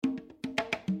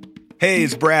Hey,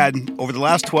 it's Brad. Over the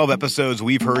last 12 episodes,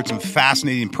 we've heard some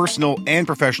fascinating personal and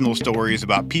professional stories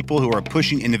about people who are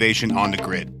pushing innovation on the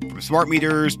grid, from smart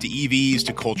meters to EVs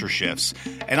to culture shifts.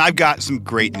 And I've got some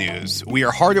great news. We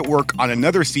are hard at work on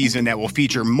another season that will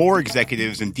feature more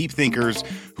executives and deep thinkers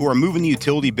who are moving the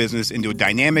utility business into a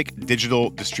dynamic, digital,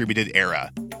 distributed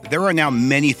era. There are now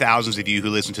many thousands of you who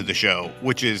listen to the show,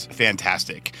 which is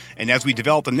fantastic. And as we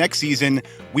develop the next season,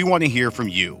 we want to hear from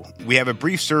you. We have a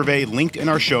brief survey linked in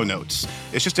our show notes.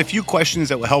 It's just a few questions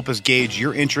that will help us gauge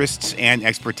your interests and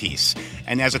expertise.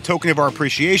 And as a token of our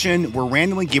appreciation, we're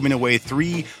randomly giving away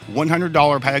 3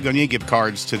 $100 Patagonia gift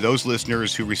cards to those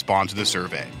listeners who respond to the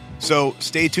survey. So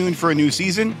stay tuned for a new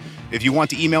season. If you want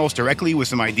to email us directly with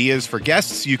some ideas for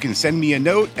guests, you can send me a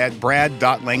note at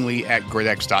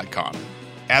brad.langley@gridx.com.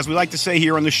 As we like to say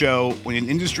here on the show, when an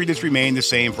industry that's remained the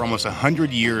same for almost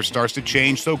 100 years starts to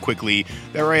change so quickly,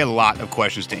 there are a lot of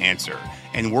questions to answer.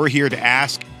 And we're here to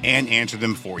ask and answer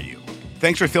them for you.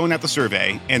 Thanks for filling out the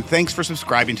survey, and thanks for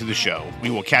subscribing to the show. We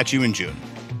will catch you in June.